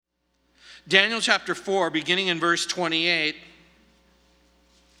Daniel chapter 4, beginning in verse 28.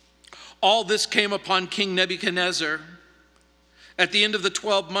 All this came upon King Nebuchadnezzar. At the end of the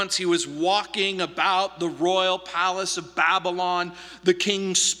 12 months, he was walking about the royal palace of Babylon. The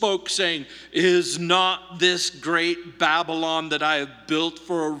king spoke, saying, "Is not this great Babylon that I have built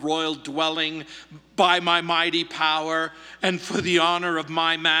for a royal dwelling by my mighty power and for the honor of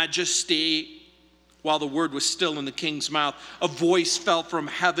my majesty?" While the word was still in the king's mouth, a voice fell from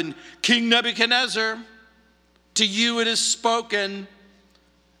heaven, "King Nebuchadnezzar, to you it is spoken,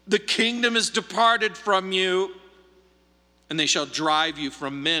 the kingdom is departed from you, and they shall drive you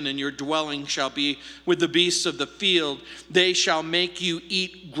from men, and your dwelling shall be with the beasts of the field. They shall make you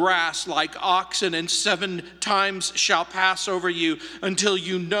eat grass like oxen, and 7 times shall pass over you, until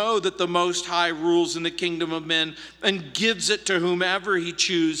you know that the Most High rules in the kingdom of men and gives it to whomever he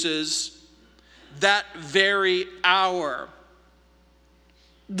chooses." That very hour,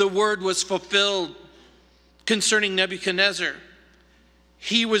 the word was fulfilled concerning Nebuchadnezzar.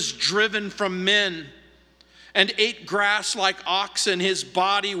 He was driven from men and ate grass like oxen. His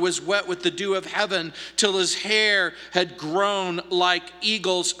body was wet with the dew of heaven, till his hair had grown like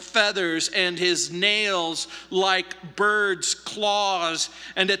eagle's feathers, and his nails like birds' claws.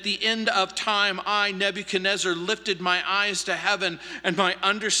 And at the end of time, I, Nebuchadnezzar, lifted my eyes to heaven, and my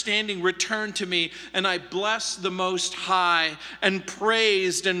understanding returned to me. And I blessed the Most High, and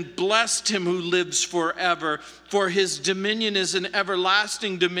praised and blessed him who lives forever. For his dominion is an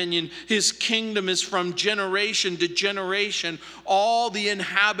everlasting dominion. His kingdom is from generation to generation. All the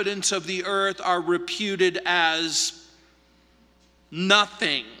inhabitants of the earth are reputed as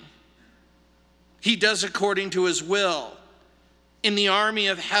nothing. He does according to his will in the army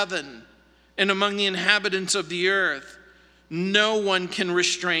of heaven and among the inhabitants of the earth. No one can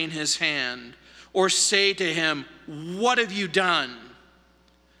restrain his hand or say to him, "What have you done?"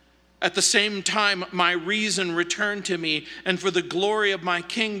 At the same time, my reason returned to me, and for the glory of my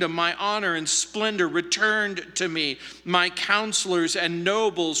kingdom, my honor and splendor returned to me. My counselors and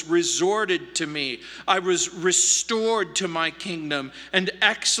nobles resorted to me. I was restored to my kingdom, and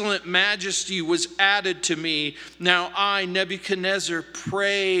excellent majesty was added to me. Now I, Nebuchadnezzar,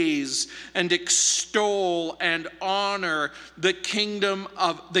 praise and extol and honor the King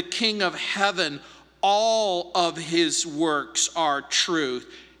of heaven. All of his works are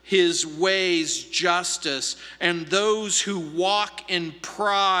truth, his ways justice, and those who walk in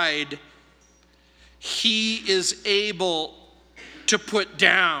pride he is able to put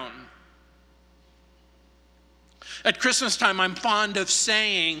down. At Christmas time, I'm fond of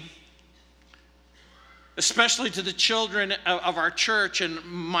saying, especially to the children of our church and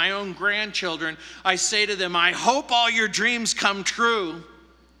my own grandchildren, I say to them, I hope all your dreams come true.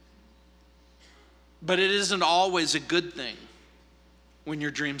 But it isn't always a good thing when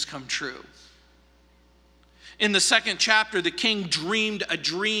your dreams come true. In the 2nd chapter, the king dreamed a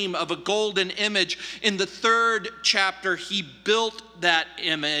dream of a golden image. In the 3rd chapter, he built that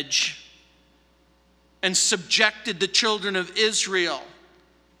image and subjected the children of Israel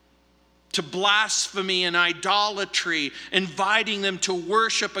to blasphemy and idolatry, inviting them to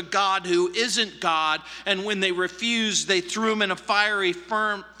worship a God who isn't God. And when they refused, they threw him in a fiery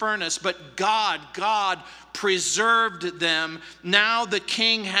furnace. But God preserved them. Now the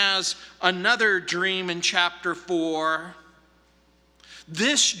king has another dream in chapter 4.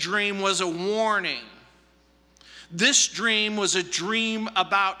 This dream was a warning. This dream was a dream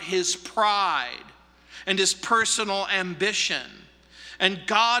about his pride and his personal ambition. And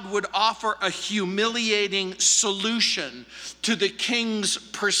God would offer a humiliating solution to the king's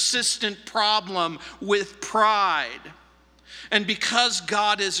persistent problem with pride. And because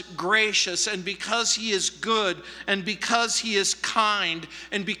God is gracious, and because he is good, and because he is kind,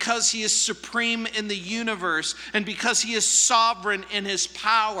 and because he is supreme in the universe, and because he is sovereign in his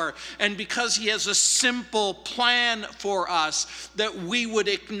power, and because he has a simple plan for us, that we would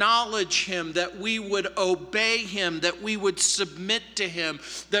acknowledge him, that we would obey him, that we would submit to him,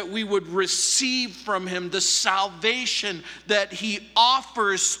 that we would receive from him the salvation that he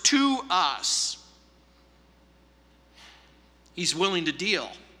offers to us. He's willing to deal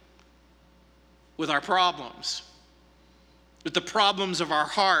with our problems, with the problems of our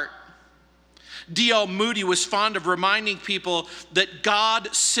heart. D.L. Moody was fond of reminding people that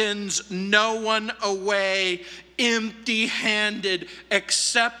God sends no one away empty-handed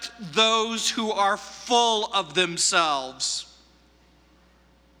except those who are full of themselves.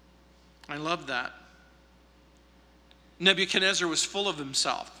 I love that. Nebuchadnezzar was full of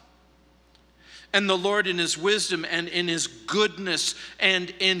himself. And the Lord in his wisdom and in his goodness and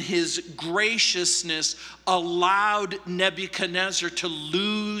in his graciousness allowed Nebuchadnezzar to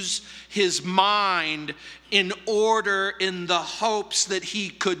lose his mind in the hopes that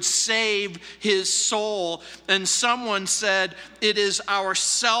he could save his soul. And someone said, it is our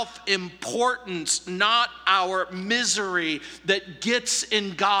self-importance, not our misery, that gets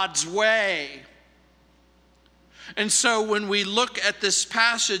in God's way. And so when we look at this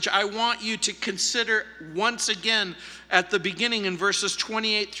passage, I want you to consider once again at the beginning in verses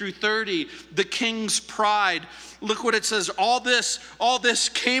 28 through 30, the king's pride. Look what it says. All this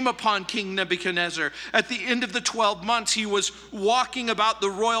came upon King Nebuchadnezzar. At the end of the 12 months, he was walking about the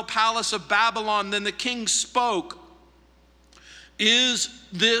royal palace of Babylon. Then the king spoke, "Is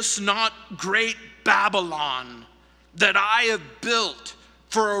this not great Babylon that I have built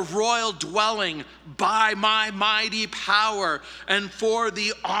for a royal dwelling by my mighty power and for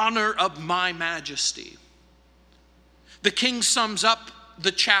the honor of my majesty?" The king sums up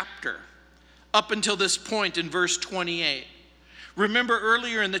the chapter up until this point in verse 28. Remember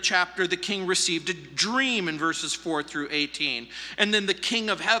earlier in the chapter, the king received a dream in verses 4 through 18. And then the king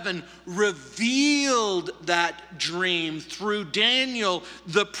of heaven revealed that dream through Daniel,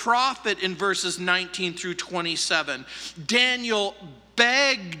 the prophet, in verses 19 through 27. Daniel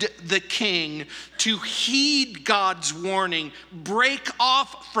begged the king to heed God's warning, break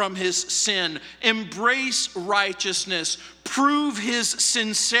off from his sin, embrace righteousness, prove his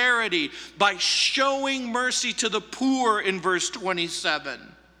sincerity by showing mercy to the poor in verse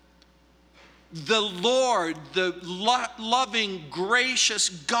 27. The Lord, the loving, gracious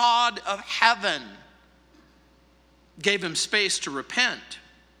God of heaven, gave him space to repent.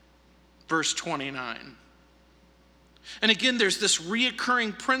 Verse 29. And again, there's this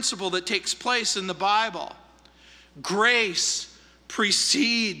reoccurring principle that takes place in the Bible. Grace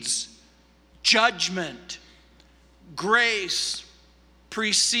precedes judgment. Grace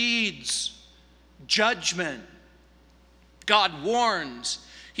precedes judgment. God warns.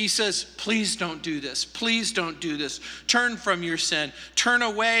 He says, please don't do this. Please don't do this. Turn from your sin. Turn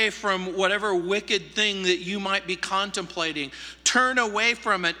away from whatever wicked thing that you might be contemplating. Turn away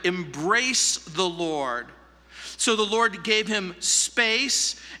from it. Embrace the Lord. So the Lord gave him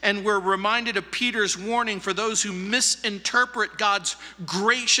space, and we're reminded of Peter's warning for those who misinterpret God's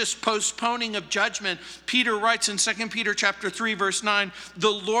gracious postponing of judgment. Peter writes in 2 Peter chapter 3, verse 9,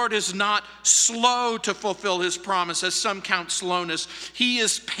 "The Lord is not slow to fulfill his promise, as some count slowness. He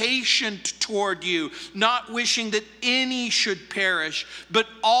is patient toward you, not wishing that any should perish, but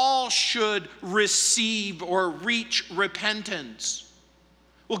all should receive or reach repentance."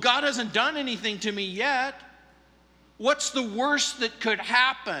 Well, God hasn't done anything to me yet. What's the worst that could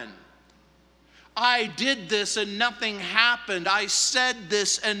happen? I did this and nothing happened. I said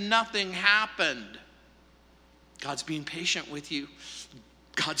this and nothing happened. God's being patient with you.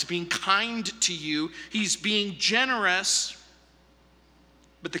 God's being kind to you. He's being generous.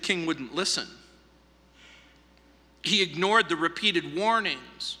 But the king wouldn't listen. He ignored the repeated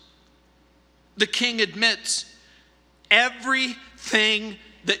warnings. The king admits everything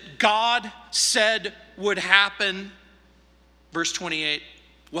that God said would happen. Verse 28,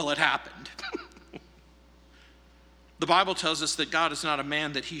 well, it happened. The Bible tells us that God is not a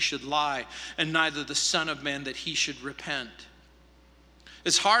man that he should lie, and neither the Son of Man that he should repent.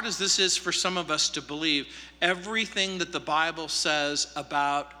 As hard as this is for some of us to believe, everything that the Bible says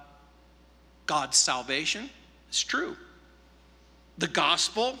about God's salvation is true. The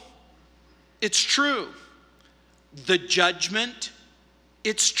gospel, it's true. The judgment,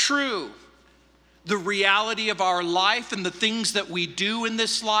 it's true. The reality of our life and the things that we do in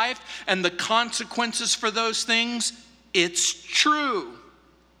this life and the consequences for those things, it's true.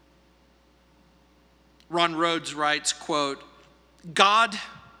 Ron Rhodes writes, quote, "God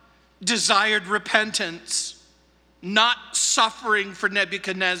desired repentance, not suffering for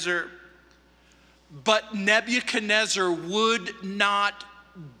Nebuchadnezzar, but Nebuchadnezzar would not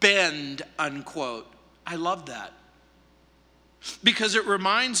bend," unquote. I love that, because it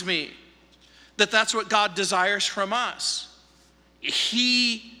reminds me that that's what God desires from us.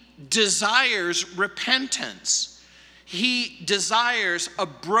 He desires repentance. He desires a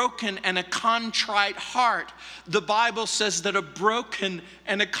broken and a contrite heart. The Bible says that a broken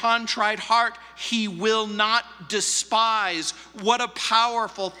and a contrite heart he will not despise. What a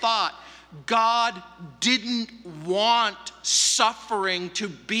powerful thought. God didn't want suffering to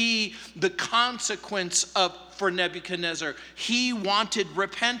be the consequence for Nebuchadnezzar. He wanted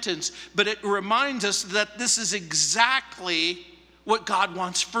repentance, but it reminds us that this is exactly what God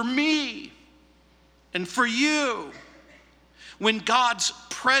wants for me and for you. when God's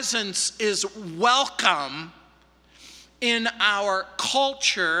presence is welcome in our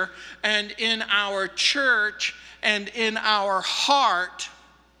culture and in our church and in our heart,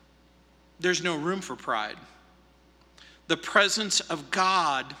 there's no room for pride. The presence of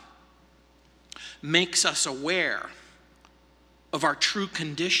God makes us aware of our true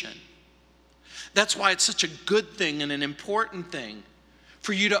condition. That's why it's such a good thing and an important thing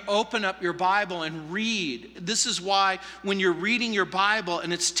for you to open up your Bible and read. This is why when you're reading your Bible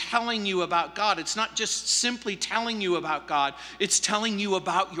and it's telling you about God, it's not just simply telling you about God, it's telling you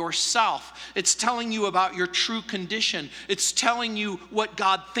about yourself. It's telling you about your true condition. It's telling you what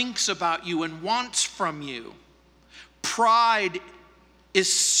God thinks about you and wants from you. Pride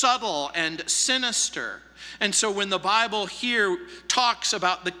is subtle and sinister. And so when the Bible here talks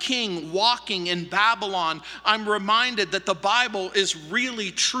about the king walking in Babylon, I'm reminded that the Bible is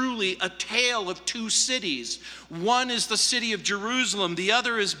really, truly a tale of two cities. One is the city of Jerusalem, the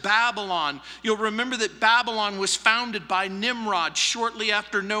other is Babylon. You'll remember that Babylon was founded by Nimrod shortly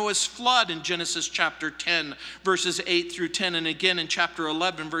after Noah's flood in Genesis chapter 10, verses 8 through 10, and again in chapter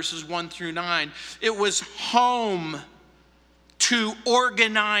 11, verses 1 through 9. It was home to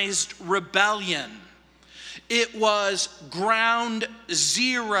organized rebellion. It was ground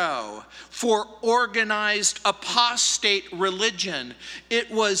zero for organized apostate religion. It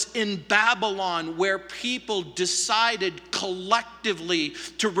was in Babylon where people decided collectively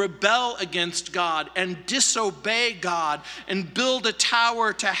to rebel against God and disobey God and build a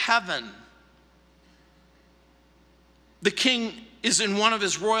tower to heaven. The king is in one of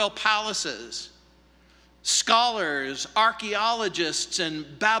his royal palaces. Scholars, archaeologists, and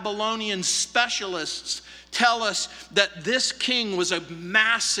Babylonian specialists tell us that this king was a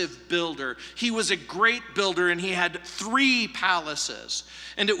massive builder. He was a great builder, and he had 3 palaces.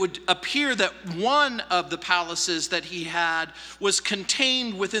 And it would appear that one of the palaces that he had was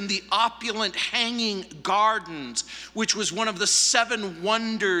contained within the opulent hanging gardens, which was one of the 7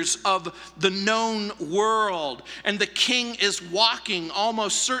 wonders of the known world. And the king is walking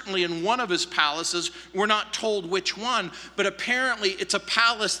almost certainly in one of his palaces. We're not told which one, but apparently it's a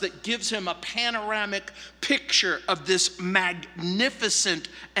palace that gives him a panoramic picture of this magnificent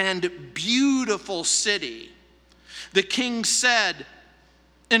and beautiful city. The king said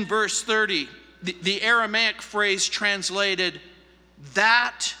in verse 30, the Aramaic phrase translated,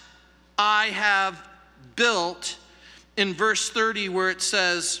 "that I have built," in verse 30 where it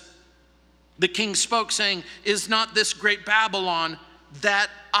says, the king spoke saying, "Is not this great Babylon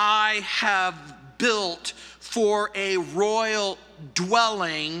that I have built for a royal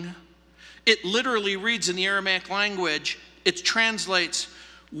dwelling?" It literally reads in the Aramaic language, it translates,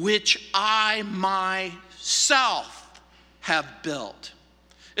 "which I myself have built."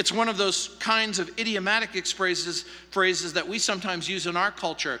 It's one of those kinds of idiomatic phrases that we sometimes use in our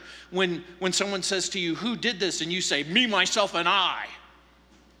culture. When someone says to you, "Who did this?" and you say, "Me, myself, and I."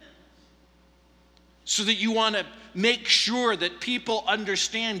 So that you want to make sure that people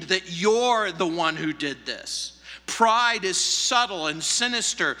understand that you're the one who did this. Pride is subtle and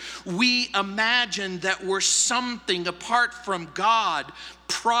sinister. We imagine that we're something apart from God.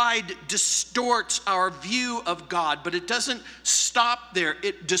 Pride distorts our view of God, but it doesn't stop there.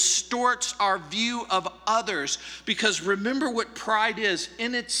 It distorts our view of others. Because remember what pride is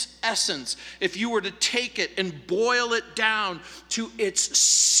in its essence. If you were to take it and boil it down to its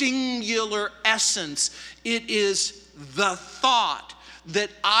singular essence, it is the thought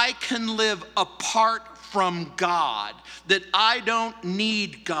that I can live apart from God, that I don't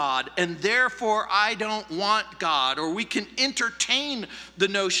need God, and therefore I don't want God. Or we can entertain the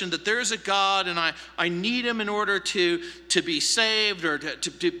notion that there's a God and I need him in order to be saved or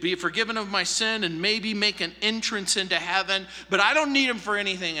to be forgiven of my sin and maybe make an entrance into heaven, but I don't need him for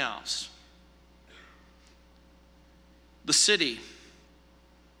anything else. The city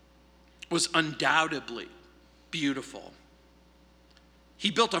was undoubtedly beautiful.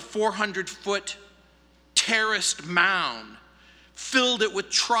 He built a 400-foot terraced mound, filled it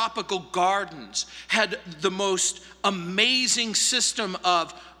with tropical gardens, had the most amazing system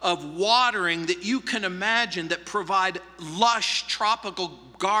of watering that you can imagine that provide lush tropical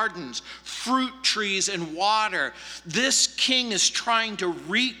gardens, fruit trees, and water. This king is trying to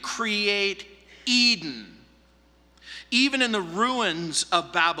recreate Eden. Even in the ruins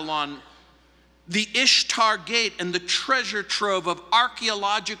of Babylon, the Ishtar Gate and the treasure trove of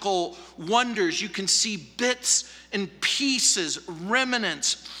archaeological wonders, you can see bits and pieces,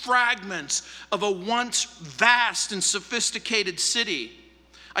 remnants, fragments of a once vast and sophisticated city.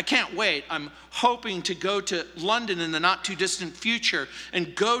 I can't wait. I'm hoping to go to London in the not too distant future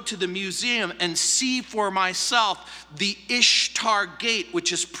and go to the museum and see for myself the Ishtar Gate,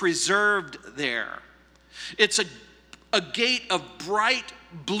 which is preserved there. It's a gate of bright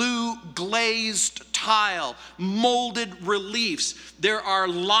blue glazed tile, molded reliefs. There are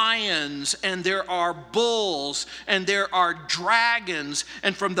lions and there are bulls and there are dragons.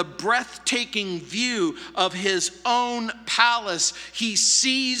 And from the breathtaking view of his own palace, he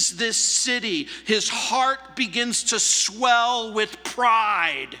sees this city. His heart begins to swell with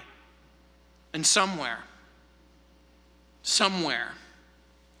pride. And somewhere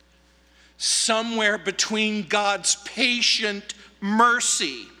between God's patient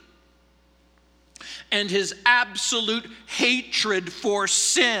mercy and his absolute hatred for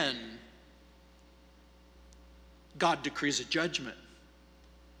sin, God decrees a judgment.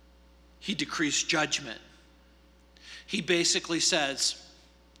 He decrees judgment. He basically says,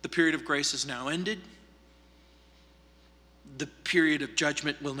 the period of grace is now ended. The period of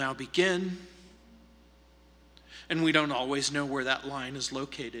judgment will now begin. And we don't always know where that line is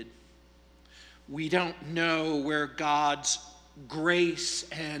located. We don't know where God's grace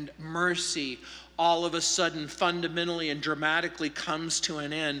and mercy all of a sudden fundamentally and dramatically comes to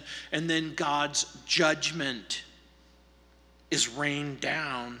an end, and then God's judgment is rained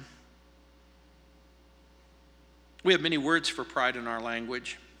down. We have many words for pride in our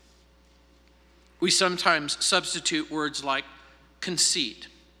language. We sometimes substitute words like conceit,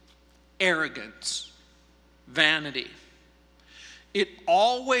 arrogance, vanity. It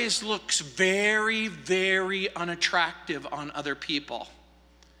always looks very, very unattractive on other people.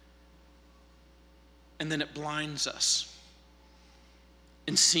 And then it blinds us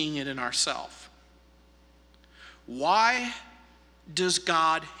in seeing it in ourselves. Why does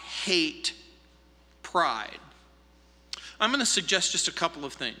God hate pride? I'm going to suggest just a couple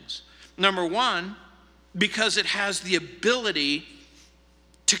of things. Number one, because it has the ability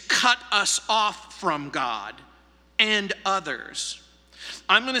to cut us off from God and others.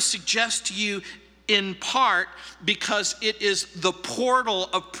 I'm going to suggest to you in part because it is the portal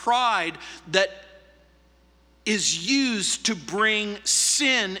of pride that is used to bring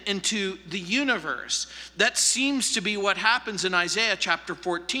sin into the universe. That seems to be what happens in Isaiah chapter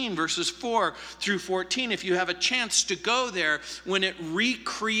 14, verses 4 through 14. If you have a chance to go there, when it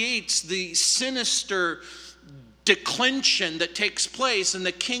recreates the sinister declension that takes place in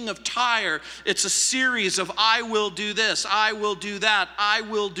the king of Tyre, it's a series of I will do this, I will do that, I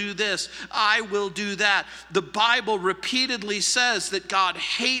will do this, I will do that. The Bible repeatedly says that God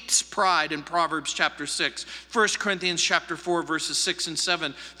hates pride in Proverbs chapter 6, 1 Corinthians chapter 4 verses 6 and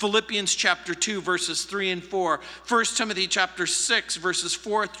 7, Philippians chapter 2 verses 3 and 4, 1 Timothy chapter 6 verses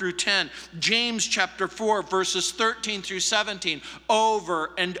 4 through 10, James chapter 4 verses 13 through 17.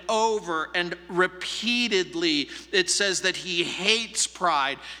 Over and over and repeatedly it says that he hates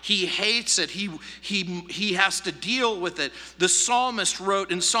pride. He hates it. He has to deal with it. The psalmist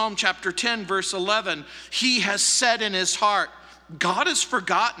wrote in Psalm chapter 10, verse 11, he has said in his heart, God is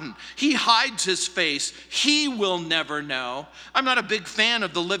forgotten. He hides his face. He will never know. I'm not a big fan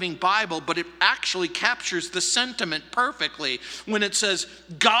of the Living Bible, but it actually captures the sentiment perfectly when it says,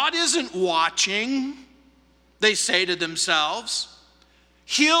 God isn't watching, they say to themselves.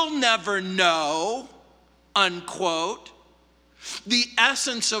 He'll never know. Unquote. The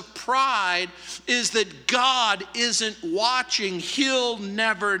essence of pride is that God isn't watching. He'll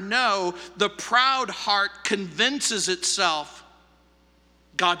never know. The proud heart convinces itself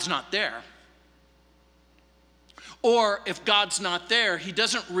God's not there. Or if God's not there, he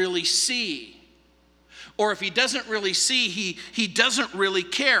doesn't really see. Or if he doesn't really see, he doesn't really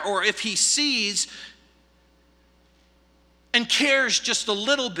care. Or if he sees and cares just a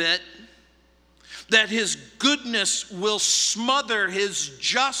little bit, that his goodness will smother his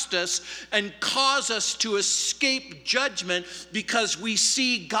justice and cause us to escape judgment because we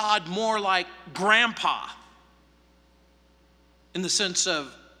see God more like grandpa. In the sense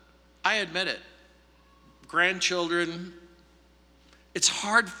of, I admit it, grandchildren, it's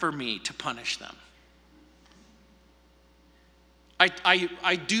hard for me to punish them.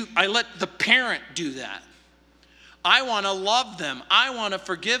 I let the parent do that. I want to love them. I want to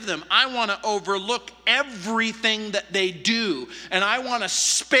forgive them. I want to overlook everything that they do. And I want to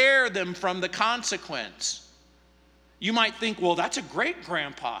spare them from the consequence. You might think, well, that's a great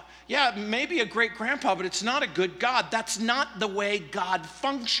grandpa. Yeah, maybe a great grandpa, but it's not a good God. That's not the way God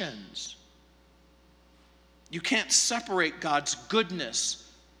functions. You can't separate God's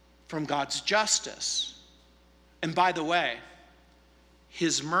goodness from God's justice. And by the way,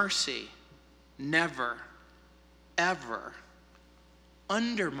 his mercy never, ever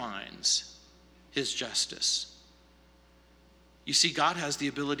undermines his justice. You see, God has the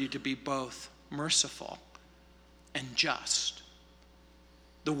ability to be both merciful and just.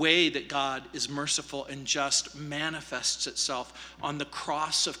 The way that God is merciful and just manifests itself on the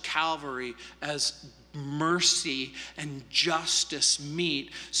cross of Calvary as mercy and justice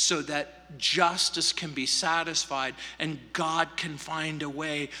meet, so that justice can be satisfied and God can find a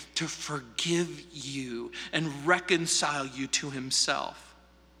way to forgive you and reconcile you to himself.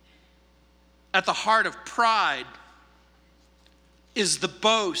 At the heart of pride is the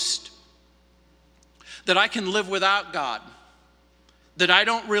boast that I can live without God, that I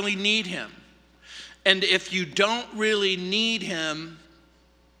don't really need him. And if you don't really need him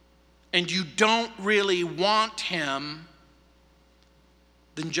and you don't really want him,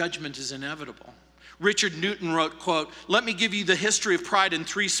 then judgment is inevitable. Richard Newton wrote, quote, "Let me give you the history of pride in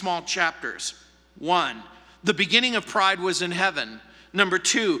 3 small chapters. 1, the beginning of pride was in heaven. Number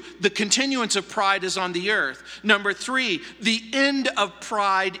 2, the continuance of pride is on the earth. Number 3, the end of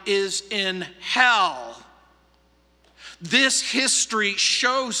pride is in hell." This history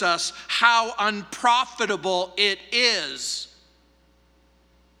shows us how unprofitable it is,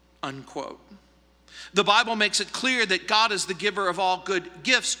 unquote. The Bible makes it clear that God is the giver of all good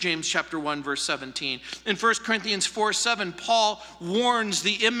gifts, James chapter 1, verse 17. In 1 Corinthians 4:7, Paul warns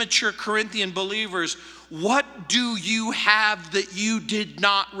the immature Corinthian believers, "What do you have that you did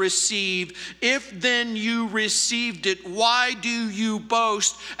not receive? If then you received it, why do you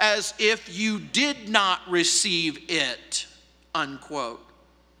boast as if you did not receive it?" Unquote.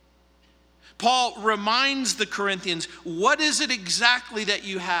 Paul reminds the Corinthians, what is it exactly that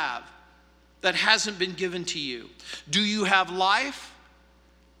you have that hasn't been given to you? Do you have life?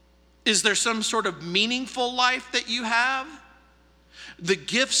 Is there some sort of meaningful life that you have? The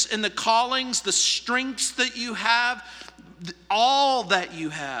gifts and the callings, the strengths that you have, all that you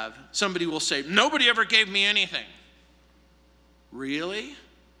have. Somebody will say, "Nobody ever gave me anything." Really?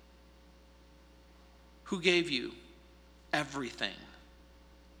 Who gave you everything?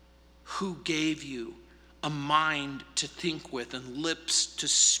 Who gave you a mind to think with and lips to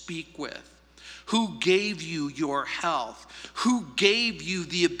speak with? Who gave you your health? Who gave you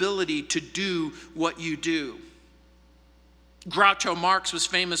the ability to do what you do? Groucho Marx was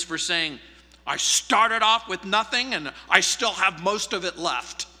famous for saying, "I started off with nothing and I still have most of it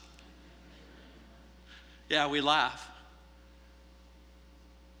left." Yeah, we laugh.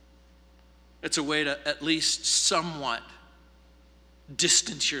 It's a way to at least somewhat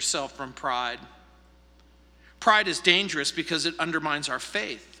distance yourself from pride. Pride is dangerous because it undermines our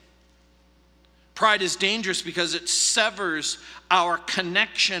faith. Pride is dangerous because it severs our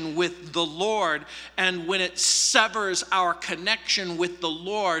connection with the Lord. And when it severs our connection with the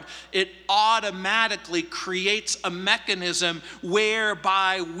Lord, it automatically creates a mechanism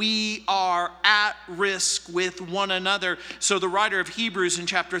whereby we are at risk with one another. So the writer of Hebrews in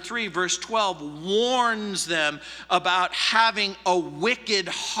chapter 3, verse 12, warns them about having a wicked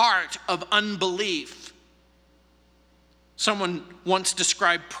heart of unbelief. Someone once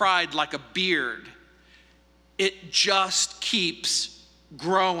described pride like a beard. It just keeps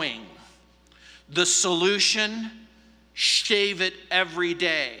growing. The solution, shave it every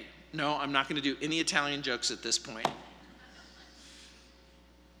day. No, I'm not going to do any Italian jokes at this point.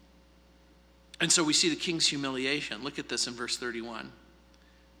 And so we see the king's humiliation. Look at this in verse 31.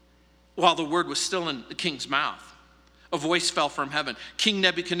 While the word was still in the king's mouth, a voice fell from heaven. "King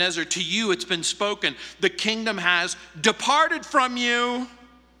Nebuchadnezzar, to you it's been spoken. The kingdom has departed from you."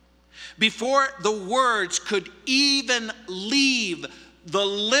 Before the words could even leave the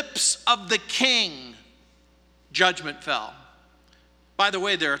lips of the king, judgment fell. By the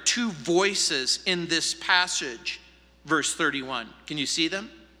way, there are 2 voices in this passage, verse 31. Can you see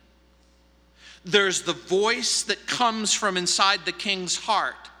them? There's the voice that comes from inside the king's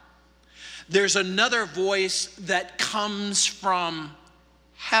heart. There's another voice that comes from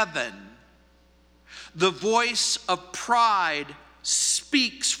heaven. The voice of pride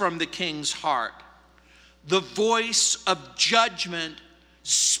speaks from the king's heart. The voice of judgment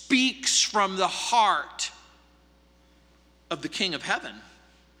speaks from the heart of the King of heaven.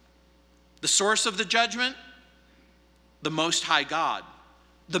 The source of the judgment, the Most High God.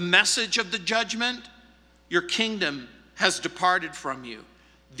 The message of the judgment, your kingdom has departed from you.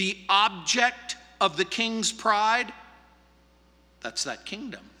 The object of the king's pride, that's that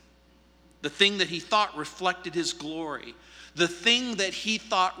kingdom. The thing that he thought reflected his glory. The thing that he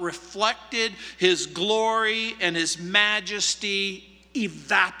thought reflected his glory and his majesty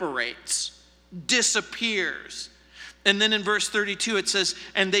evaporates, disappears. And then in verse 32 it says,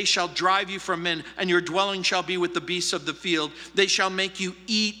 and they shall drive you from men, and your dwelling shall be with the beasts of the field. They shall make you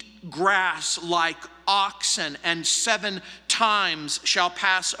eat grass like oxen, and 7 times shall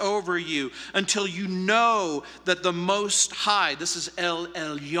pass over you, until you know that the Most High, this is El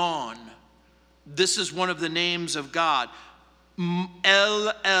Elyon, this is one of the names of God.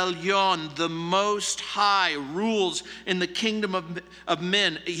 El Elyon, the Most High, rules in the kingdom of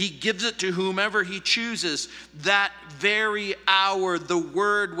men. He gives it to whomever he chooses. That very hour the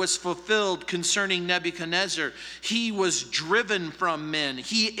word was fulfilled concerning Nebuchadnezzar. He was driven from men.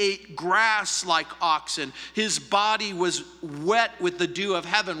 He ate grass like oxen. His body was wet with the dew of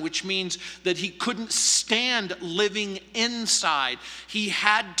heaven, which means that he couldn't stand living inside. He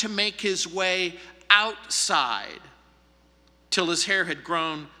had to make his way outside, till his hair had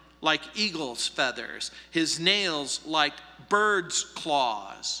grown like eagle's feathers, his nails like bird's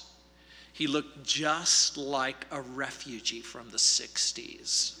claws. He looked just like a refugee from the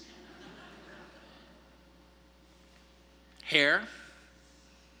 60s. Hair,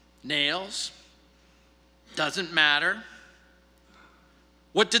 nails, doesn't matter.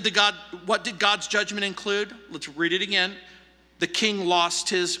 What did God's judgment include? Let's read it again. The king lost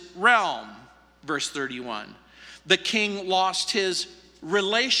his realm, verse 31. The king lost his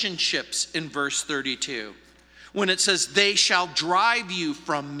relationships in verse 32. When it says, they shall drive you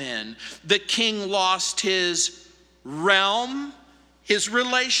from men, the king lost his realm, his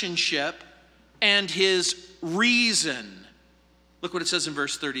relationship, and his reason. Look what it says in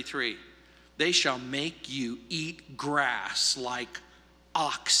verse 33. They shall make you eat grass like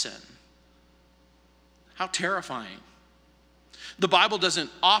oxen. How terrifying. The Bible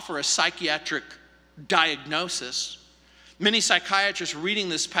doesn't offer a psychiatric diagnosis. Many psychiatrists reading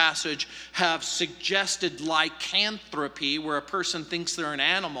this passage have suggested lycanthropy, where a person thinks they're an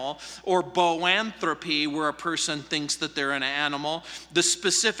animal, or boanthropy, where a person thinks that they're an animal. The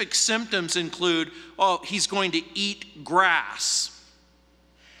specific symptoms include, he's going to eat grass.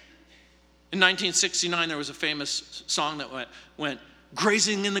 In 1969, there was a famous song that went,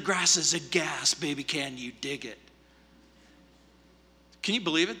 grazing in the grass is a gas, baby, can you dig it? Can you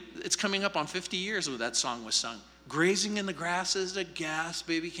believe it? It's coming up on 50 years when that song was sung. Grazing in the grass is a gas,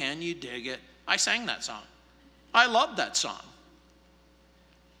 baby, can you dig it? I sang that song. I love that song.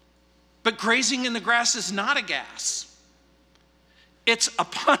 But grazing in the grass is not a gas. It's a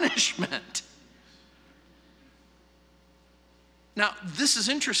punishment. Now, this is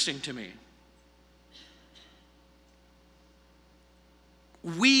interesting to me.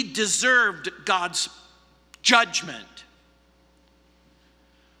 We deserved God's judgment.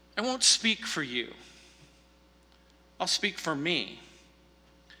 I won't speak for you. I'll speak for me.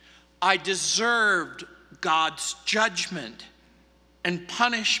 I deserved God's judgment and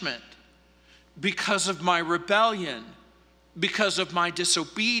punishment because of my rebellion, because of my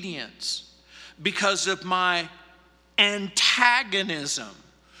disobedience, because of my antagonism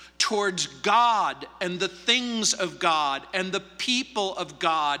towards God and the things of God and the people of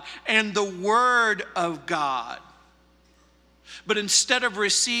God and the Word of God. But instead of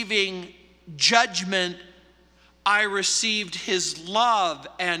receiving judgment, I received his love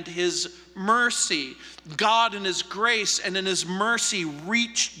and his mercy. God in his grace and in his mercy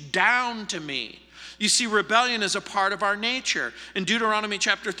reached down to me. You see, rebellion is a part of our nature. In Deuteronomy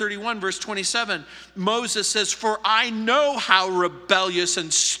chapter 31, verse 27, Moses says, for I know how rebellious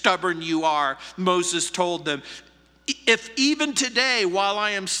and stubborn you are, Moses told them. If even today, while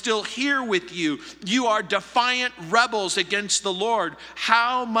I am still here with you, you are defiant rebels against the Lord,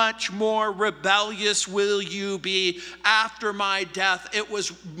 how much more rebellious will you be after my death? It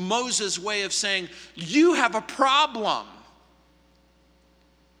was Moses' way of saying, you have a problem.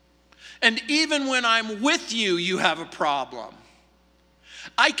 And even when I'm with you, you have a problem.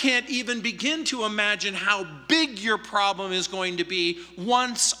 I can't even begin to imagine how big your problem is going to be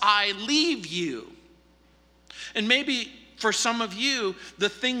once I leave you. And maybe for some of you, the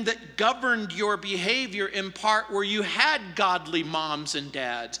thing that governed your behavior in part were you had godly moms and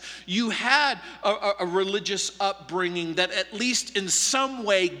dads. You had a religious upbringing that at least in some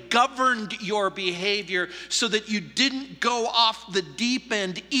way governed your behavior so that you didn't go off the deep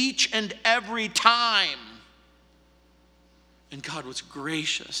end each and every time. And God was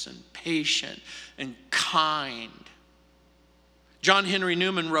gracious and patient and kind. John Henry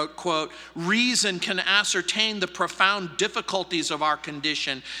Newman wrote, quote, reason can ascertain the profound difficulties of our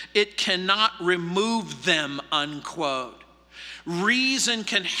condition. It cannot remove them, unquote. Reason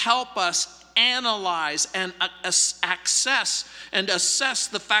can help us analyze and assess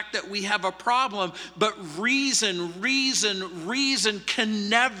the fact that we have a problem, but reason can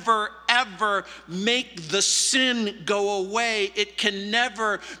never, ever make the sin go away. It can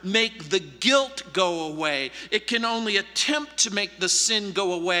never make the guilt go away. It can only attempt to make the sin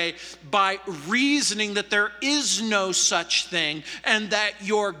go away by reasoning that there is no such thing and that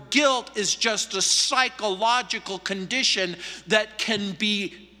your guilt is just a psychological condition that can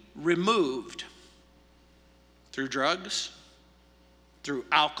be removed through drugs, through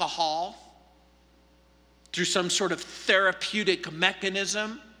alcohol, through some sort of therapeutic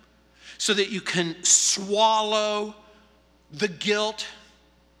mechanism so that you can swallow the guilt.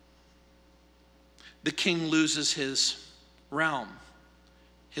 The king loses his realm,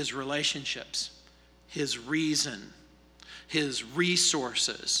 his relationships, his reason, his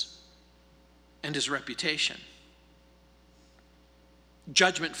resources, and his reputation.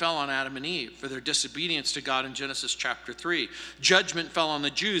 Judgment fell on Adam and Eve for their disobedience to God in Genesis chapter 3. Judgment fell on the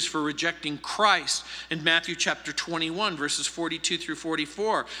Jews for rejecting Christ in Matthew chapter 21, verses 42 through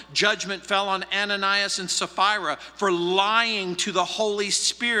 44. Judgment fell on Ananias and Sapphira for lying to the Holy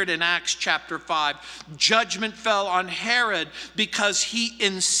Spirit in Acts chapter 5. Judgment fell on Herod because he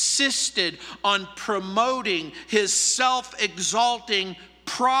insisted on promoting his self-exalting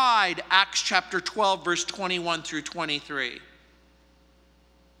pride, Acts chapter 12, verse 21 through 23.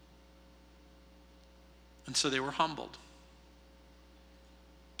 And so they were humbled.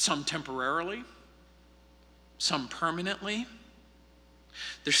 Some temporarily, some permanently.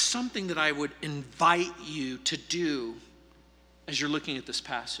 There's something that I would invite you to do as you're looking at this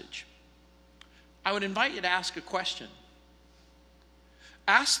passage. I would invite you to ask a question.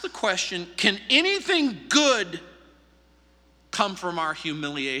 Ask the question, can anything good come from our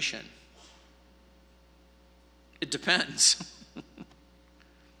humiliation? It depends.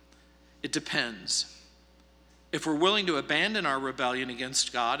 It depends. If we're willing to abandon our rebellion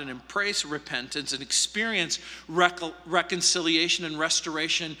against God and embrace repentance and experience reconciliation and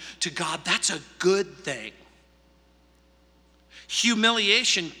restoration to God, that's a good thing.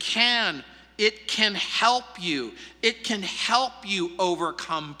 Humiliation can help you. It can help you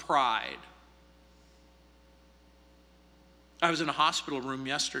overcome pride. I was in a hospital room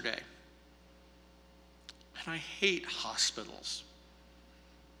yesterday, and I hate hospitals.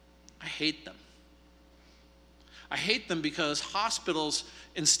 I hate them. I hate them because hospitals,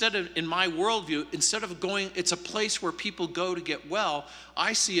 in my worldview, instead of going, it's a place where people go to get well,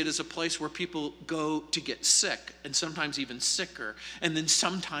 I see it as a place where people go to get sick, and sometimes even sicker, and then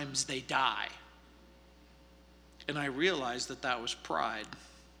sometimes they die. And I realized that was pride.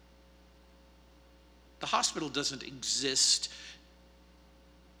 The hospital doesn't exist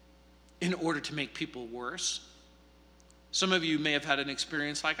in order to make people worse. Some of you may have had an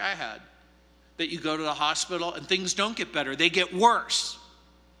experience like I had, that you go to the hospital and things don't get better, they get worse.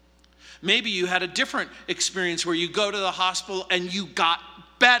 Maybe you had a different experience where you go to the hospital and you got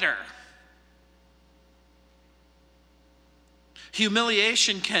better.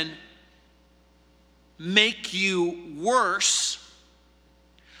 Humiliation can make you worse,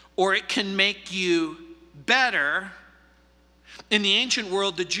 or it can make you better. In the ancient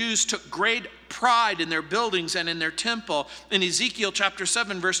world, the Jews took great pride in their buildings and in their temple. In Ezekiel chapter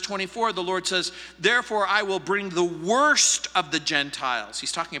 7, verse 24, the Lord says, "Therefore I will bring the worst of the Gentiles,"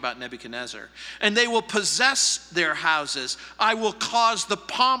 he's talking about Nebuchadnezzar, "and they will possess their houses. I will cause the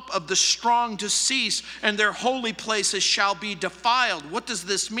pomp of the strong to cease, and their holy places shall be defiled." What does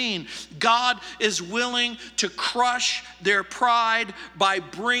this mean? God is willing to crush their pride by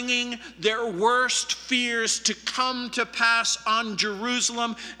bringing their worst fears to come to pass on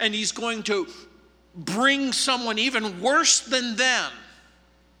Jerusalem, and he's going to bring someone even worse than them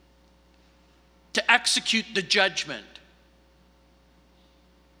to execute the judgment.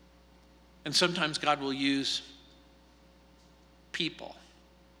 And sometimes God will use people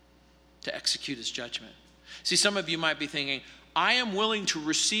to execute his judgment. See, some of you might be thinking, I am willing to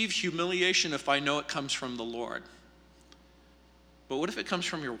receive humiliation if I know it comes from the Lord. But what if it comes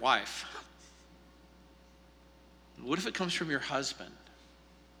from your wife? What if it comes from your husband?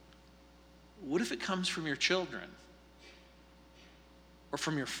 What if it comes from your children or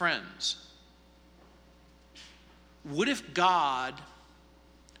from your friends? What if God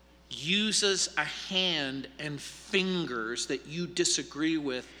uses a hand and fingers that you disagree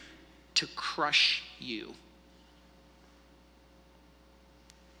with to crush you?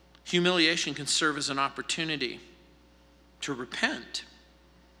 Humiliation can serve as an opportunity to repent.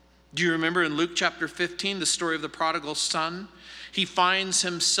 Do you remember in Luke chapter 15, the story of the prodigal son? He finds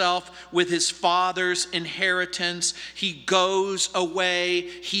himself with his father's inheritance. He goes away.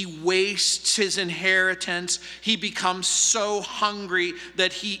 He wastes his inheritance. He becomes so hungry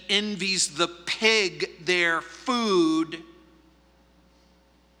that he envies the pig their food.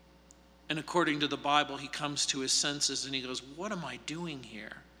 And according to the Bible, he comes to his senses and he goes, what am I doing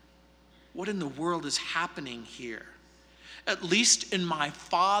here? What in the world is happening here? At least in my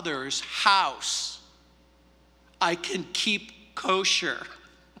father's house, I can keep kosher.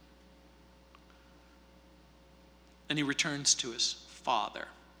 And he returns to his father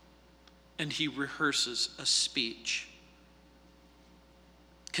and he rehearses a speech.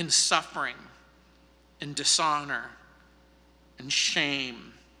 Can suffering and dishonor and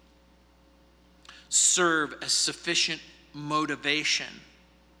shame serve as sufficient motivation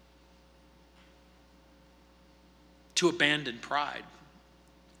to abandon pride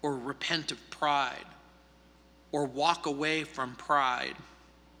or repent of pride or walk away from pride?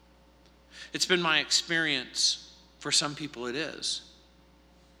 It's been my experience, for some people it is,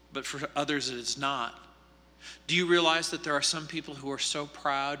 but for others it is not. Do you realize that there are some people who are so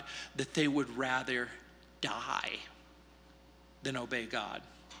proud that they would rather die than obey God?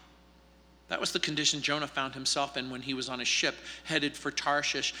 That was the condition Jonah found himself in when he was on a ship headed for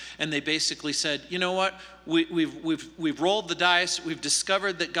Tarshish. And they basically said, you know what? We've rolled the dice. We've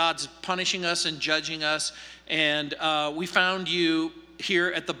discovered that God's punishing us and judging us. And we found you here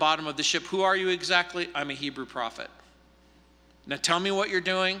at the bottom of the ship. Who are you exactly? I'm a Hebrew prophet. Now tell me what you're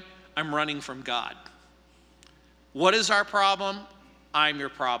doing. I'm running from God. What is our problem? I'm your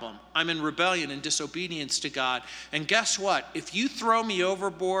problem. I'm in rebellion and disobedience to God. And guess what? If you throw me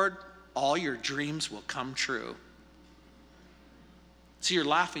overboard, all your dreams will come true. See, you're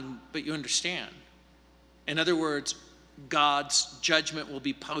laughing, but you understand. In other words, God's judgment will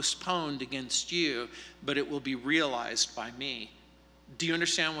be postponed against you, but it will be realized by me. Do you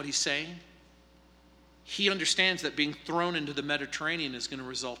understand what he's saying? He understands that being thrown into the Mediterranean is going to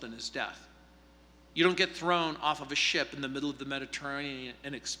result in his death. You don't get thrown off of a ship in the middle of the Mediterranean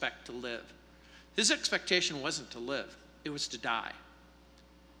and expect to live. His expectation wasn't to live, it was to die.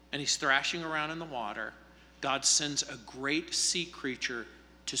 And he's thrashing around in the water. God sends a great sea creature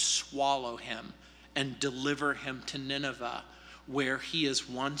to swallow him and deliver him to Nineveh, where he is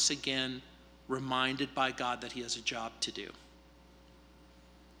once again reminded by God that he has a job to do.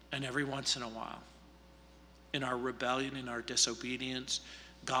 And every once in a while, in our rebellion, in our disobedience,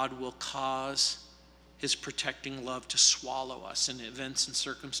 God will cause his protecting love to swallow us in events and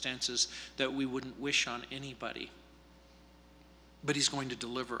circumstances that we wouldn't wish on anybody. But he's going to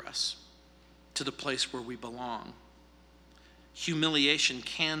deliver us to the place where we belong. Humiliation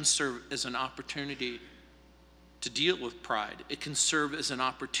can serve as an opportunity to deal with pride. It can serve as an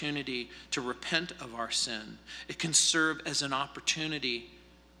opportunity to repent of our sin. It can serve as an opportunity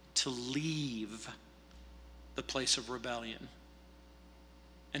to leave the place of rebellion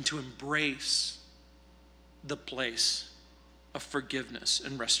and to embrace the place of forgiveness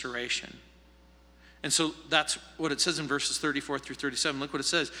and restoration. And so that's what it says in verses 34 through 37. Look what it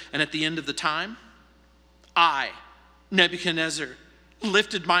says. And at the end of the time, I, Nebuchadnezzar,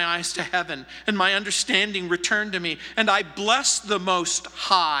 lifted my eyes to heaven, and my understanding returned to me, and I blessed the Most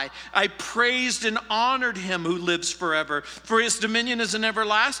High. I praised and honored him who lives forever, for his dominion is an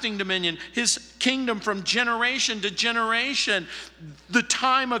everlasting dominion, his kingdom from generation to generation. The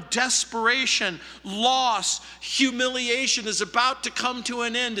time of desperation, loss, humiliation is about to come to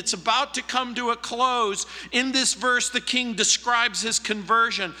an end. It's about to come to a close. In this verse, the king describes his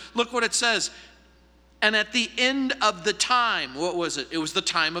conversion. Look what it says. And at the end of the time, what was it? It was the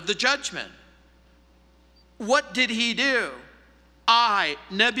time of the judgment. What did he do? I,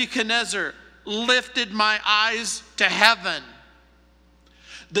 Nebuchadnezzar, lifted my eyes to heaven.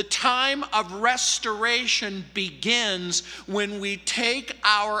 The time of restoration begins when we take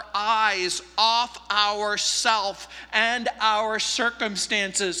our eyes off ourselves and our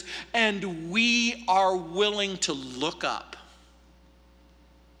circumstances, and we are willing to look up.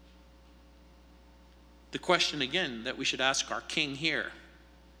 The question again that we should ask our king here.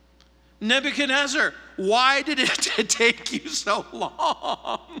 Nebuchadnezzar, why did it take you so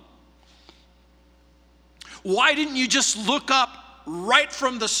long? Why didn't you just look up right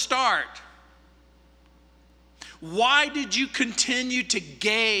from the start? Why did you continue to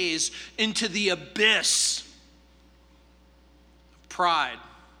gaze into the abyss of pride,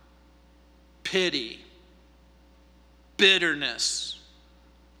 pity, bitterness,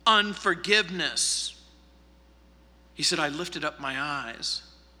 unforgiveness? He said, I lifted up my eyes.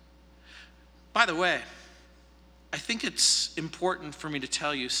 By the way, I think it's important for me to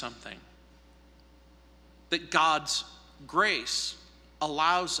tell you something. That God's grace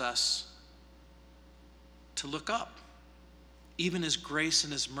allows us to look up. Even His grace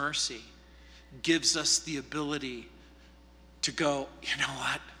and His mercy gives us the ability to go, you know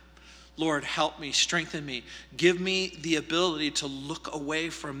what? Lord, help me, strengthen me. Give me the ability to look away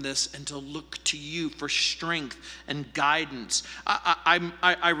from this and to look to you for strength and guidance.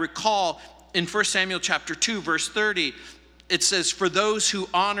 I recall in 1 Samuel chapter 2, verse 30, it says, for those who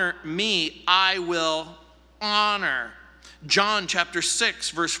honor me, I will honor. John chapter 6,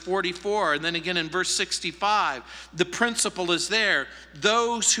 verse 44, and then again in verse 65, the principle is there.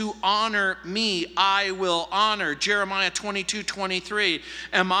 Those who honor me, I will honor. Jeremiah 22, 23,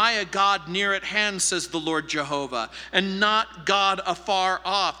 am I a God near at hand, says the Lord Jehovah, and not God afar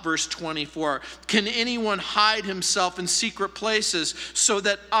off, verse 24. Can anyone hide himself in secret places so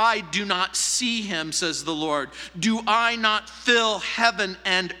that I do not see him, says the Lord? Do I not fill heaven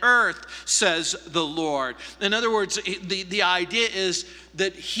and earth, says the Lord? In other words, the idea is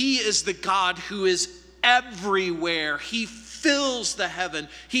that He is the God who is everywhere. He fills the heaven.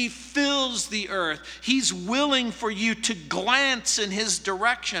 He fills the earth. He's willing for you to glance in His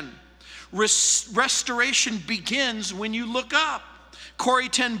direction. Restoration begins when you look up. Corrie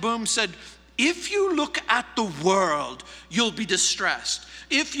ten Boom said, if you look at the world, you'll be distressed.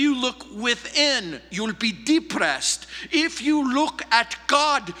 If you look within, you'll be depressed. If you look at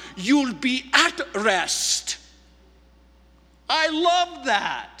God, you'll be at rest. I love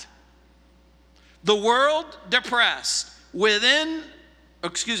that. The world depressed, the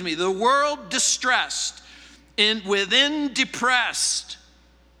world distressed, and within depressed,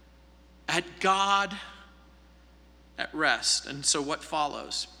 at God at rest. And so what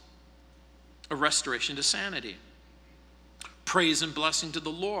follows? A restoration to sanity. Praise and blessing to the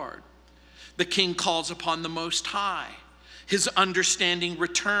Lord. The king calls upon the Most High. His understanding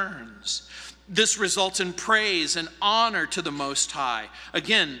returns. This results in praise and honor to the Most High.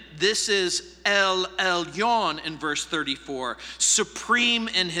 Again, this is El Elyon in verse 34. Supreme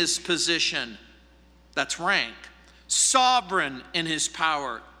in His position. That's rank. Sovereign in His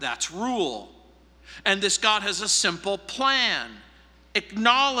power. That's rule. And this God has a simple plan.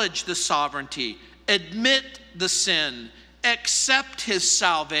 Acknowledge the sovereignty. Admit the sin. Accept His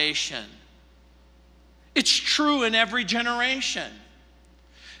salvation. It's true in every generation.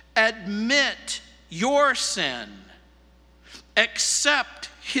 Admit your sin. Accept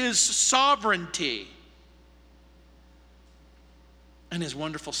His sovereignty. And His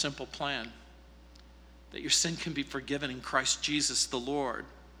wonderful, simple plan that your sin can be forgiven in Christ Jesus the Lord.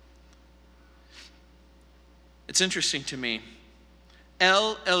 It's interesting to me.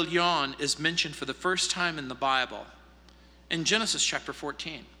 El Elyon is mentioned for the first time in the Bible in Genesis chapter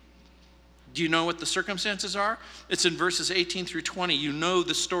 14. Do you know what the circumstances are? It's in verses 18 through 20. You know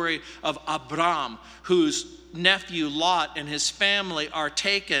the story of Abram, whose nephew Lot and his family are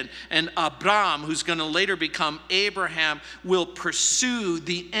taken. And Abram, who's going to later become Abraham, will pursue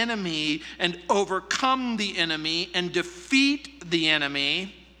the enemy and overcome the enemy and defeat the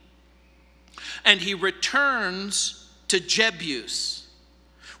enemy. And he returns to Jebus,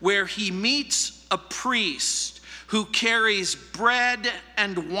 where he meets a priest who carries bread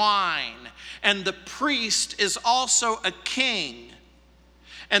and wine. And the priest is also a king.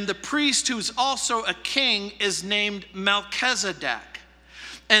 And the priest who's also a king is named Melchizedek.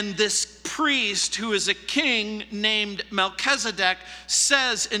 And this priest who is a king named Melchizedek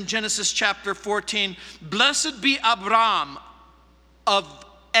says in Genesis chapter 14, blessed be Abram of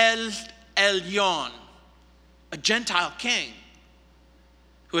El Elyon, a Gentile king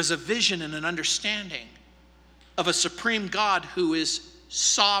who has a vision and an understanding of a supreme God who is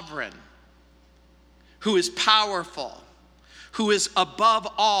sovereign, who is powerful, who is above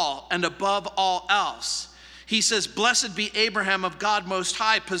all and above all else. He says, blessed be Abraham of God Most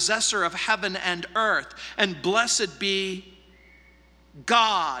High, possessor of heaven and earth, and blessed be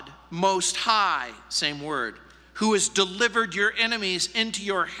God Most High, same word, who has delivered your enemies into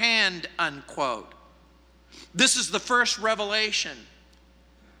your hand, unquote. This is the first revelation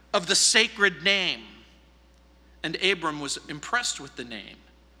of the sacred name. And Abram was impressed with the name.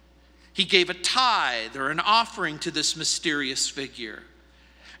 He gave a tithe or an offering to this mysterious figure.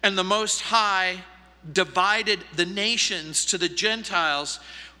 And the Most High divided the nations to the Gentiles,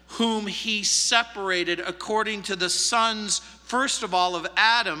 whom He separated according to the sons, first of all, of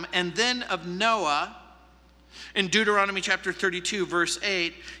Adam and then of Noah. In Deuteronomy chapter 32, verse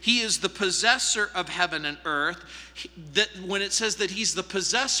 8, He is the possessor of heaven and earth. When it says that He's the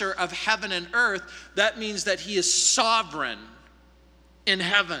possessor of heaven and earth, that means that He is sovereign in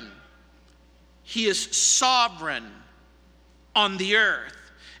heaven. He is sovereign on the earth.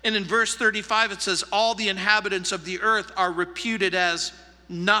 And in verse 35, it says, all the inhabitants of the earth are reputed as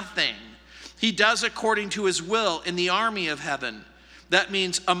nothing. He does according to his will in the army of heaven. That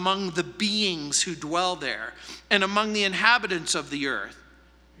means among the beings who dwell there. And among the inhabitants of the earth.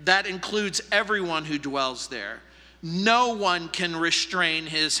 That includes everyone who dwells there. No one can restrain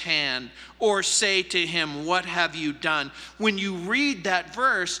his hand or say to him, what have you done? When you read that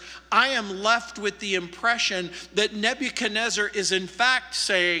verse, I am left with the impression that Nebuchadnezzar is in fact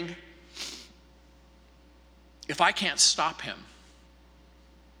saying, if I can't stop him,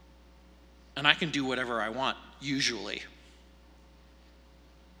 and I can do whatever I want, usually,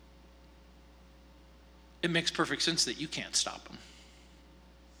 it makes perfect sense that you can't stop him.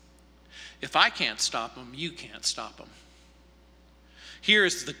 If I can't stop him, you can't stop him. Here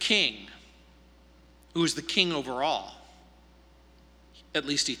is the king, who is the king over all. At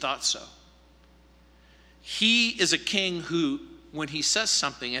least he thought so. He is a king who, when he says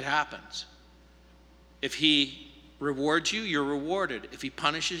something, it happens. If he rewards you, you're rewarded. If he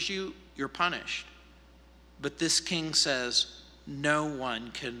punishes you, you're punished. But this king says, no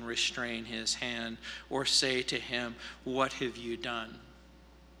one can restrain his hand or say to him, what have you done?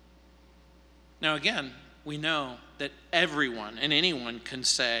 Now again, we know that everyone and anyone can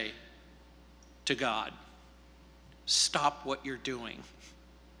say to God, stop what you're doing.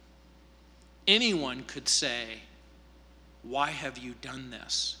 Anyone could say, why have you done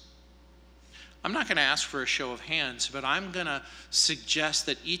this? I'm not going to ask for a show of hands, but I'm going to suggest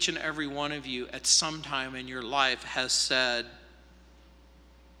that each and every one of you at some time in your life has said,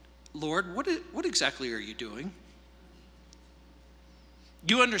 Lord, what exactly are you doing?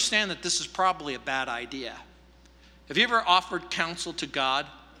 You understand that this is probably a bad idea. Have you ever offered counsel to God,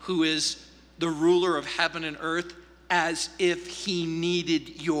 who is the ruler of heaven and earth, as if he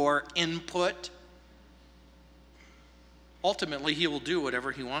needed your input? Ultimately, he will do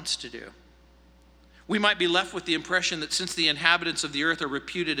whatever he wants to do. We might be left with the impression that since the inhabitants of the earth are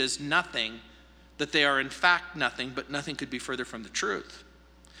reputed as nothing, that they are in fact nothing, but nothing could be further from the truth.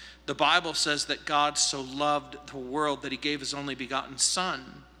 The Bible says that God so loved the world that he gave his only begotten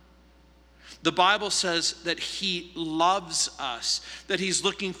Son. The Bible says that he loves us, that he's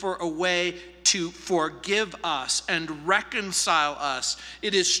looking for a way to forgive us and reconcile us.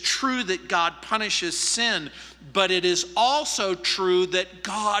 It is true that God punishes sin, but it is also true that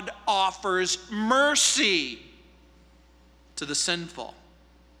God offers mercy to the sinful,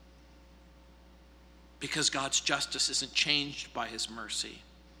 because God's justice isn't changed by his mercy.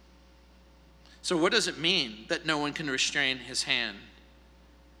 So what does it mean that no one can restrain his hand?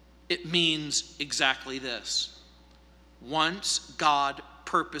 It means exactly this. Once God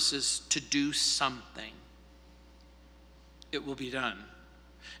purposes to do something, it will be done.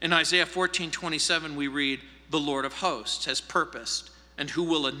 In Isaiah 14:27, we read, the Lord of hosts has purposed, and who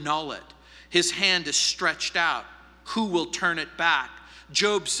will annul it? His hand is stretched out. Who will turn it back?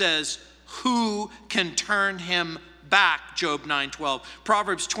 Job says, who can turn him back? Job 9:12.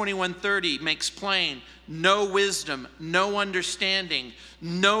 Proverbs 21:30 makes plain, no wisdom, no understanding,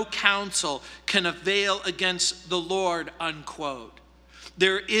 no counsel can avail against the Lord, unquote.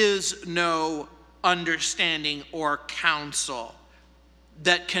 There is no understanding or counsel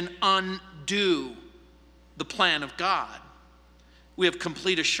that can undo the plan of God. We have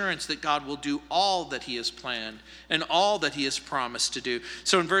complete assurance that God will do all that he has planned and all that he has promised to do.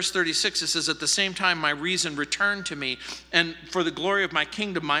 So in verse 36, it says, at the same time, my reason returned to me, and for the glory of my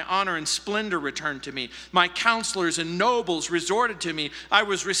kingdom, my honor and splendor returned to me. My counselors and nobles resorted to me. I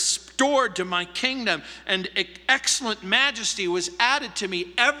was restored to my kingdom, and excellent majesty was added to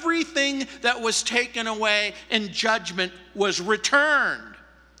me. Everything that was taken away in judgment was returned.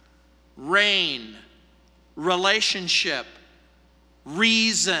 Reign, relationship,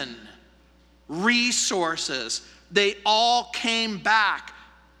 reason, resources, they all came back.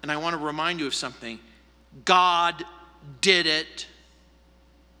 And I want to remind you of something. God did it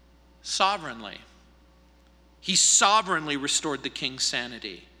sovereignly. He sovereignly restored the king's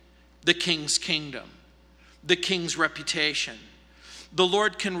sanity, the king's kingdom, the king's reputation. The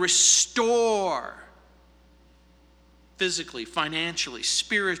Lord can restore physically, financially,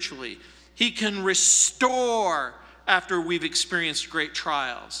 spiritually. He can restore after we've experienced great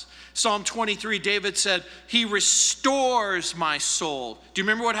trials. Psalm 23, David said, he restores my soul. Do you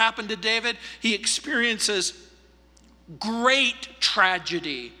remember what happened to David? He experiences great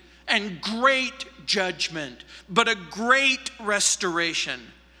tragedy and great judgment, but a great restoration.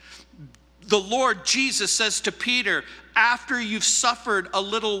 The Lord Jesus says to Peter, after you've suffered a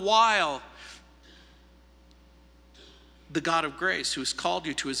little while, the God of grace, who has called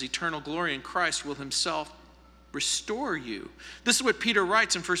you to his eternal glory in Christ, will himself restore you. This is what Peter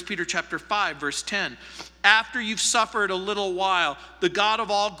writes in 1 Peter chapter 5, verse 10. After you've suffered a little while, the God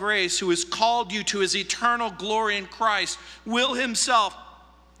of all grace, who has called you to his eternal glory in Christ, will himself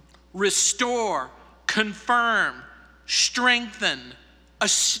restore, confirm, strengthen,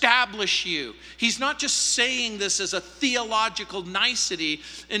 establish you. He's not just saying this as a theological nicety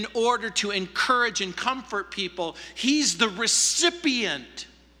in order to encourage and comfort people. He's the recipient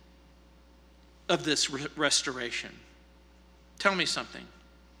of this restoration. Tell me something.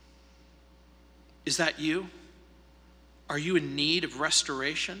 Is that you? Are you in need of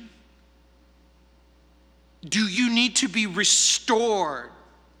restoration? Do you need to be restored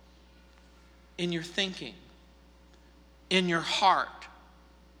in your thinking, in your heart,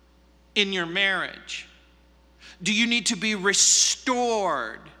 in your marriage? Do you need to be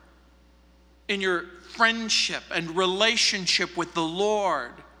restored in your friendship and relationship with the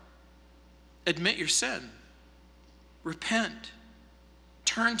Lord? Admit your sin. Repent.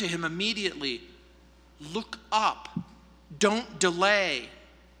 Turn to him immediately. Look up. Don't delay.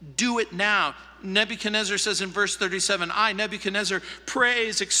 Do it now. Nebuchadnezzar says in verse 37, I, Nebuchadnezzar,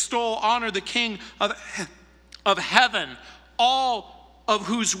 praise, extol, honor the King of heaven, all of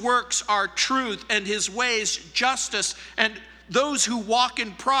whose works are truth and his ways justice, and those who walk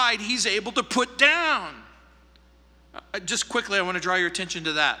in pride he's able to put down. Just quickly, I want to draw your attention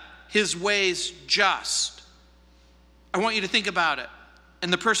to that. His ways just. I want you to think about it.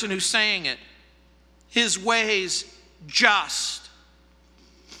 And the person who's saying it, his ways just.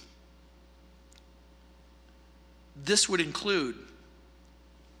 This would include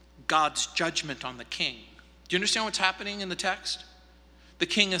God's judgment on the king. Do you understand what's happening in the text? The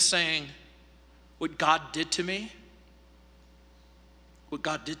king is saying, what God did to me,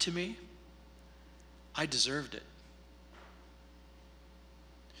 I deserved it.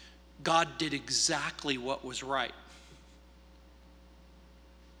 God did exactly what was right.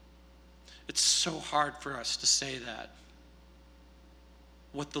 It's so hard for us to say that.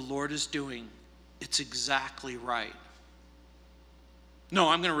 What the Lord is doing, it's exactly right. No,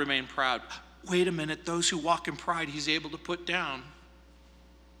 I'm going to remain proud. Wait a minute, those who walk in pride, he's able to put down.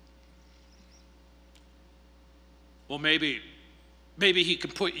 Well, maybe he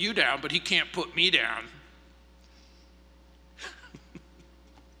can put you down, but he can't put me down.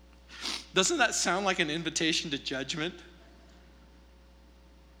 Doesn't that sound like an invitation to judgment?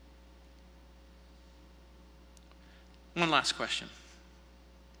 One last question.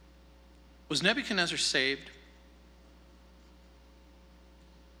 Was Nebuchadnezzar saved?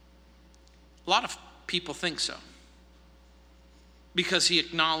 A lot of people think so, because he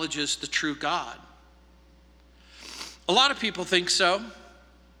acknowledges the true God. A lot of people think so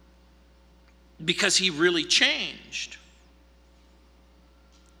because he really changed.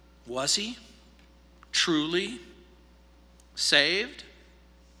 Was he truly saved?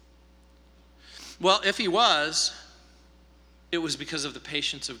 Well, if he was, it was because of the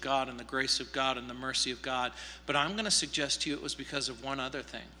patience of God and the grace of God and the mercy of God. But I'm going to suggest to you it was because of one other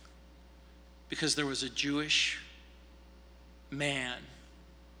thing. Because there was a Jewish man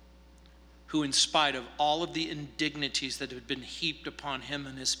who, in spite of all of the indignities that had been heaped upon him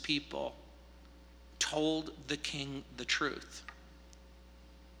and his people, told the king the truth,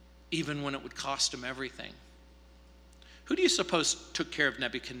 even when it would cost him everything. Who do you suppose took care of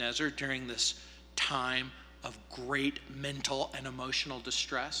Nebuchadnezzar during this time of great mental and emotional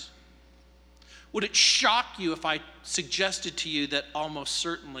distress? Would it shock you if I suggested to you that almost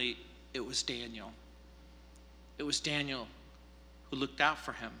certainly it was Daniel? It was Daniel who looked out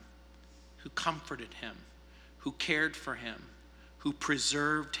for him, who comforted him, who cared for him, who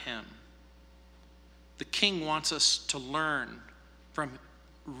preserved him. The king wants us to learn from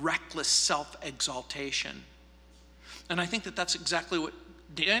reckless self-exaltation. And I think that that's exactly what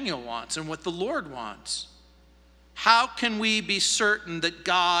Daniel wants and what the Lord wants. How can we be certain that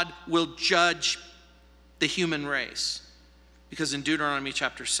God will judge the human race? Because in Deuteronomy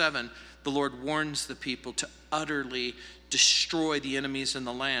chapter 7, the Lord warns the people to utterly destroy the enemies in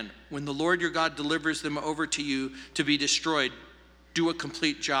the land. When the Lord your God delivers them over to you to be destroyed, do a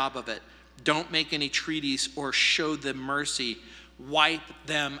complete job of it. Don't make any treaties or show them mercy. Wipe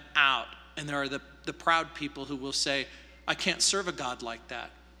them out. And there are the proud people who will say, I can't serve a God like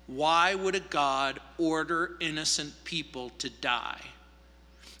that. Why would a God order innocent people to die?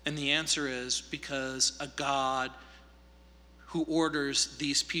 And the answer is because a God who orders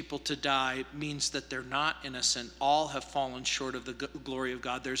these people to die means that they're not innocent. All have fallen short of the glory of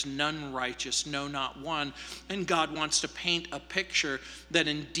God. There's none righteous, no, not one. And God wants to paint a picture that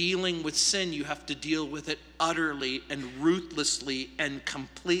in dealing with sin, you have to deal with it utterly and ruthlessly and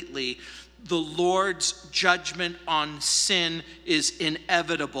completely. The Lord's judgment on sin is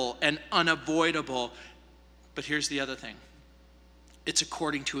inevitable and unavoidable. But here's the other thing. It's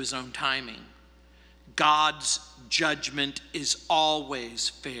according to his own timing. God's judgment is always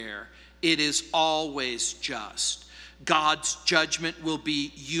fair. It is always just. God's judgment will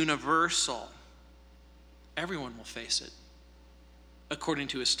be universal. Everyone will face it according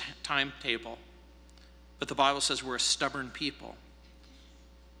to his timetable. But the Bible says we're a stubborn people.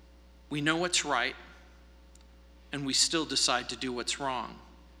 We know what's right, and we still decide to do what's wrong.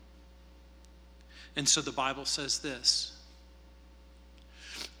 And so the Bible says this: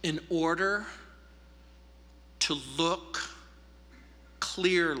 in order to look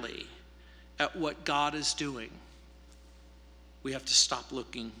clearly at what God is doing, we have to stop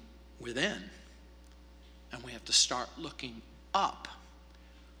looking within, and we have to start looking up.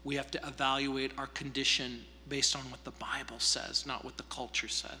 We have to evaluate our condition based on what the Bible says, not what the culture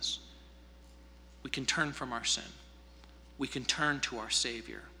says. We can turn from our sin. We can turn to our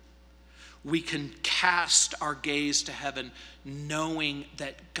Savior. We can cast our gaze to heaven, knowing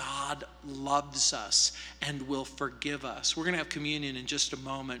that God loves us and will forgive us. We're going to have communion in just a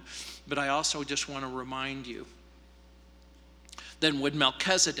moment, but I also just want to remind you that when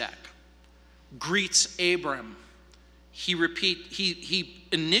Melchizedek greets Abram, he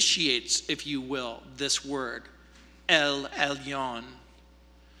initiates, if you will, this word, El Elyon.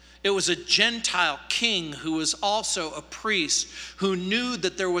 It was a Gentile king who was also a priest who knew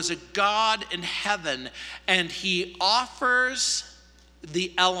that there was a God in heaven, and he offers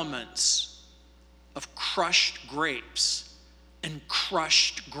the elements of crushed grapes and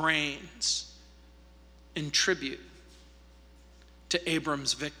crushed grains in tribute to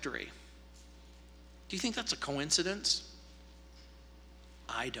Abram's victory. Do you think that's a coincidence?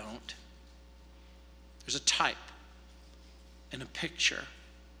 I don't. There's a type and a picture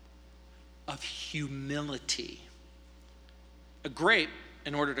of humility. A grape,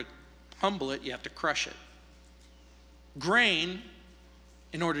 in order to humble it, you have to crush it. Grain,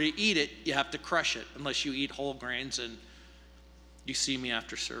 in order to eat it, you have to crush it, unless you eat whole grains and you see me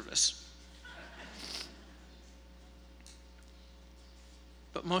after service.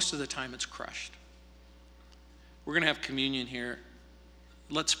 But most of the time it's crushed. We're going to have communion here.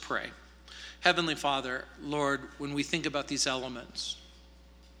 Let's pray. Heavenly Father, Lord, when we think about these elements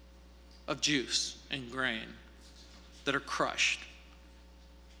of juice and grain that are crushed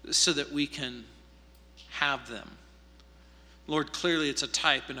so that we can have them, Lord, clearly it's a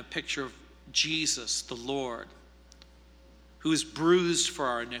type and a picture of Jesus, the Lord, who is bruised for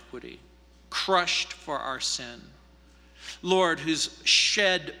our iniquity, crushed for our sin. Lord, whose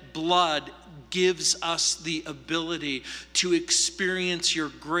shed blood gives us the ability to experience your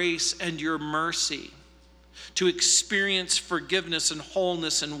grace and your mercy, to experience forgiveness and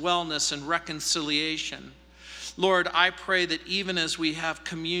wholeness and wellness and reconciliation. Lord, I pray that even as we have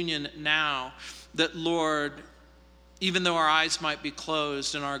communion now, that, Lord, even though our eyes might be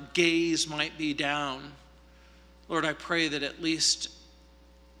closed and our gaze might be down, Lord, I pray that at least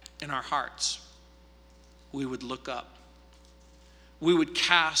in our hearts, we would look up. We would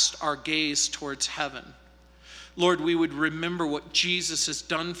cast our gaze towards heaven. Lord, we would remember what Jesus has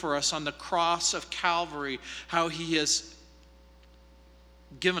done for us on the cross of Calvary, how he has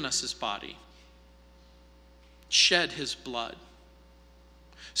given us his body, shed his blood,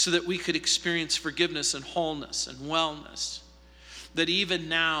 so that we could experience forgiveness and wholeness and wellness. That even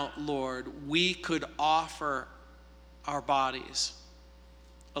now, Lord, we could offer our bodies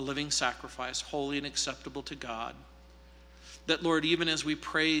a living sacrifice, holy and acceptable to God. That, Lord, even as we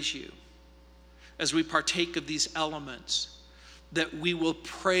praise you, as we partake of these elements, that we will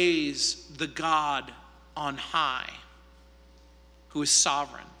praise the God on high, who is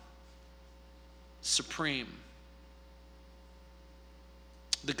sovereign, supreme,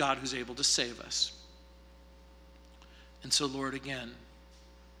 the God who's able to save us. And so, Lord, again,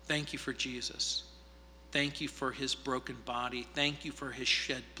 thank you for Jesus. Thank you for his broken body. Thank you for his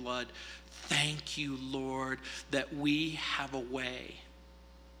shed blood. Thank you, Lord, that we have a way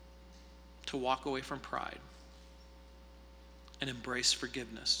to walk away from pride and embrace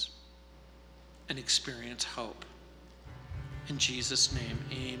forgiveness and experience hope. In Jesus' name,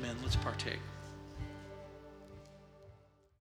 amen. Let's partake.